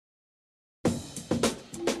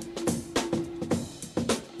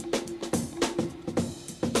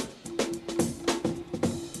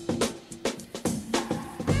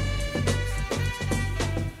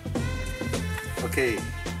Okay,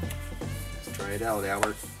 let's try it out,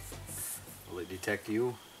 Albert. Will it detect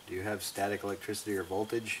you? Do you have static electricity or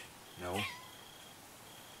voltage? No.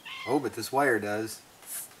 Oh, but this wire does.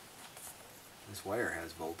 This wire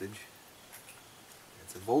has voltage.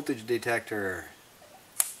 It's a voltage detector.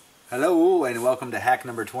 Hello and welcome to hack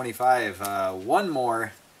number 25. One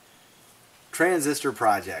more transistor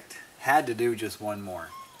project. Had to do just one more.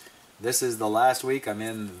 This is the last week I'm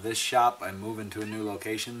in this shop. I'm moving to a new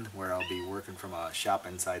location where I'll be working from a shop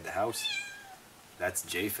inside the house. That's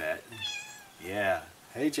JFET. Yeah.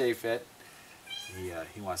 Hey JFET.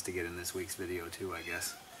 He wants to get in this week's video too, I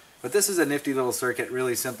guess. But this is a nifty little circuit,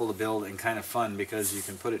 really simple to build and kind of fun because you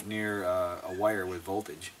can put it near a wire with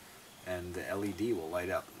voltage and the LED will light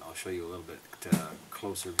up. I'll show you a little bit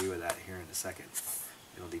closer view of that here in a second.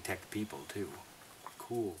 It'll detect people too.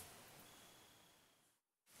 Cool.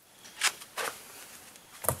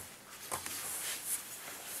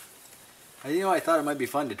 You know, I thought it might be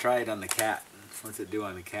fun to try it on the cat. What's it do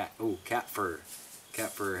on the cat? Oh, cat fur. Cat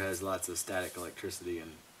fur has lots of static electricity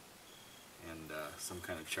and some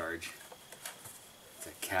kind of charge. It's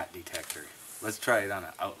a cat detector. Let's try it on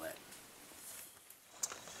an outlet.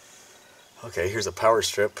 Okay, here's a power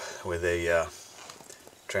strip with a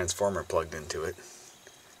transformer plugged into it.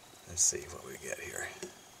 Let's see what we get here.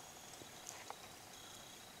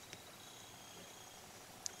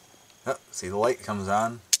 Oh, see the light comes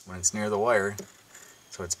on when it's near the wire,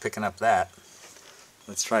 so it's picking up that.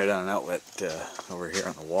 Let's try it on an outlet over here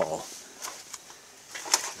on the wall.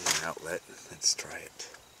 There's an outlet. Let's try it.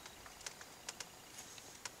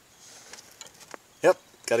 Yep,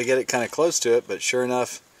 got to get it kind of close to it, but sure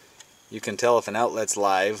enough, you can tell if an outlet's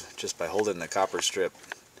live just by holding the copper strip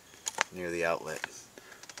near the outlet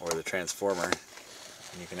or the transformer.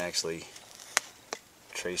 And you can actually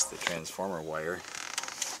trace the transformer wire.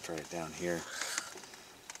 Let's try it down here.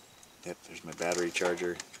 Yep, there's my battery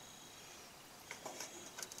charger.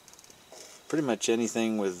 Pretty much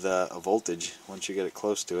anything with a voltage, once you get it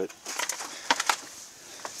close to it.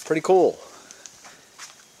 Pretty cool.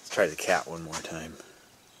 Let's try the cat one more time.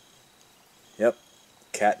 Yep,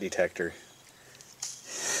 cat detector.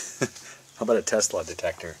 How about a Tesla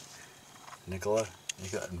detector? Nikola?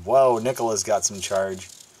 Whoa, Nikola's got some charge.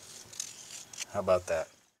 How about that?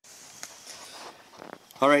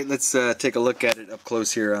 Alright, let's take a look at it up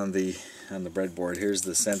close here on the breadboard. Here's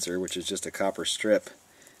the sensor, which is just a copper strip,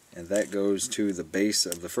 and that goes to the base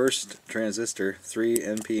of the first transistor, 3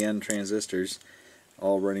 NPN transistors,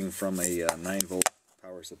 all running from a 9-volt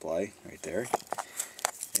power supply right there.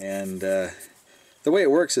 And the way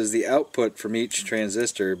it works is the output from each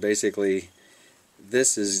transistor, basically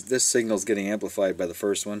this signal's getting amplified by the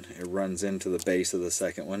first one. It runs into the base of the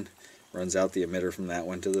second one, runs out the emitter from that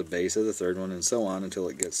one to the base of the third one, and so on until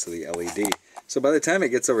it gets to the LED. So by the time it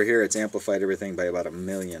gets over here, it's amplified everything by about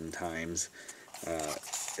 1,000,000 times.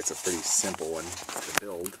 It's a pretty simple one to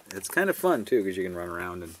build. It's kind of fun too because you can run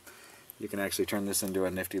around and you can actually turn this into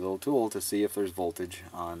a nifty little tool to see if there's voltage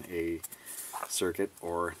on a circuit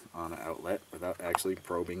or on an outlet without actually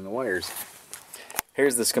probing the wires.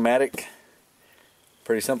 Here's the schematic.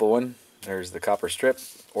 Pretty simple one. There's the copper strip,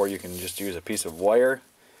 or you can just use a piece of wire,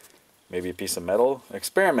 maybe a piece of metal.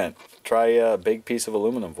 Experiment. Try a big piece of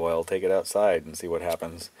aluminum foil, take it outside and see what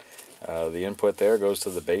happens. The input there goes to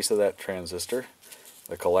the base of that transistor,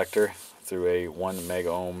 the collector through a 1 meg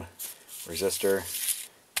ohm resistor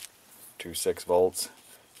to 6 volts,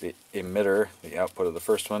 the emitter, the output of the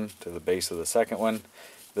first one, to the base of the second one.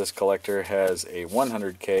 This collector has a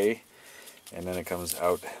 100K, and then it comes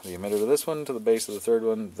out the emitter to this one, to the base of the third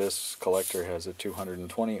one. This collector has a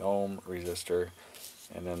 220 ohm resistor,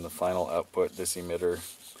 and then the final output, this emitter,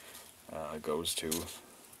 goes to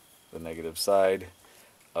the negative side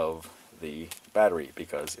of the battery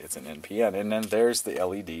because it's an NPN. And then there's the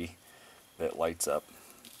LED that lights up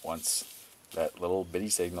once that little bitty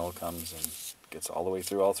signal comes and gets all the way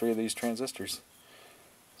through all 3 of these transistors.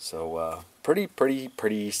 So pretty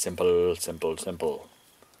simple.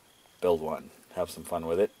 Build one. Have some fun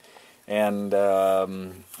with it. And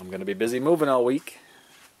I'm going to be busy moving all week.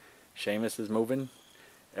 Seamus is moving.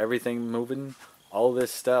 Everything moving. All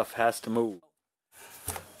this stuff has to move.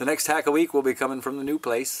 The next hack a week will be coming from the new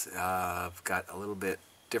place. I've got a little bit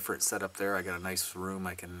different setup there. I got a nice room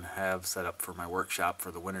I can have set up for my workshop for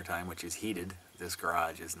the wintertime, which is heated. This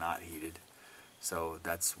garage is not heated. So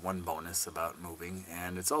that's one bonus about moving.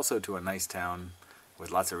 And it's also to a nice town with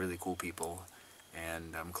lots of really cool people.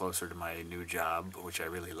 And I'm closer to my new job, which I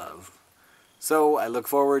really love. So I look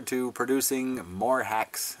forward to producing more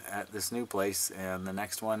hacks at this new place. And the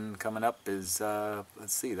next one coming up is,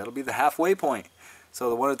 let's see, that'll be the halfway point. So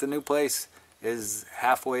the one at the new place is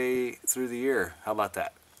halfway through the year. How about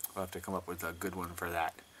that? We'll have to come up with a good one for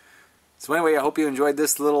that. So anyway, I hope you enjoyed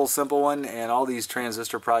this little simple one and all these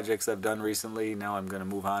transistor projects I've done recently. Now I'm going to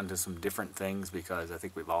move on to some different things because I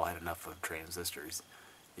think we've all had enough of transistors,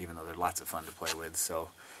 even though they're lots of fun to play with. So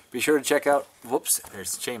be sure to check out, whoops,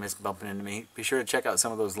 there's Seamus bumping into me. Be sure to check out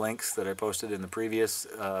some of those links that I posted in the previous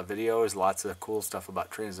videos. Lots of cool stuff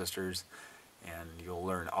about transistors, and you'll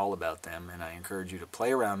learn all about them. And I encourage you to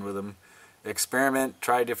play around with them, experiment,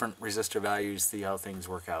 try different resistor values, see how things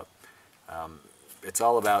work out. It's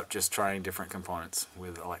all about just trying different components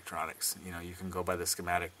with electronics. You know, you can go by the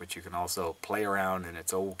schematic, but you can also play around, and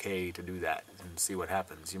it's okay to do that and see what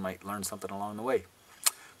happens. You might learn something along the way.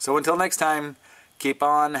 So until next time, keep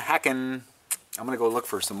on hacking. I'm going to go look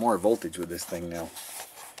for some more voltage with this thing now.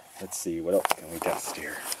 Let's see, what else can we test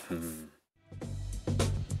here?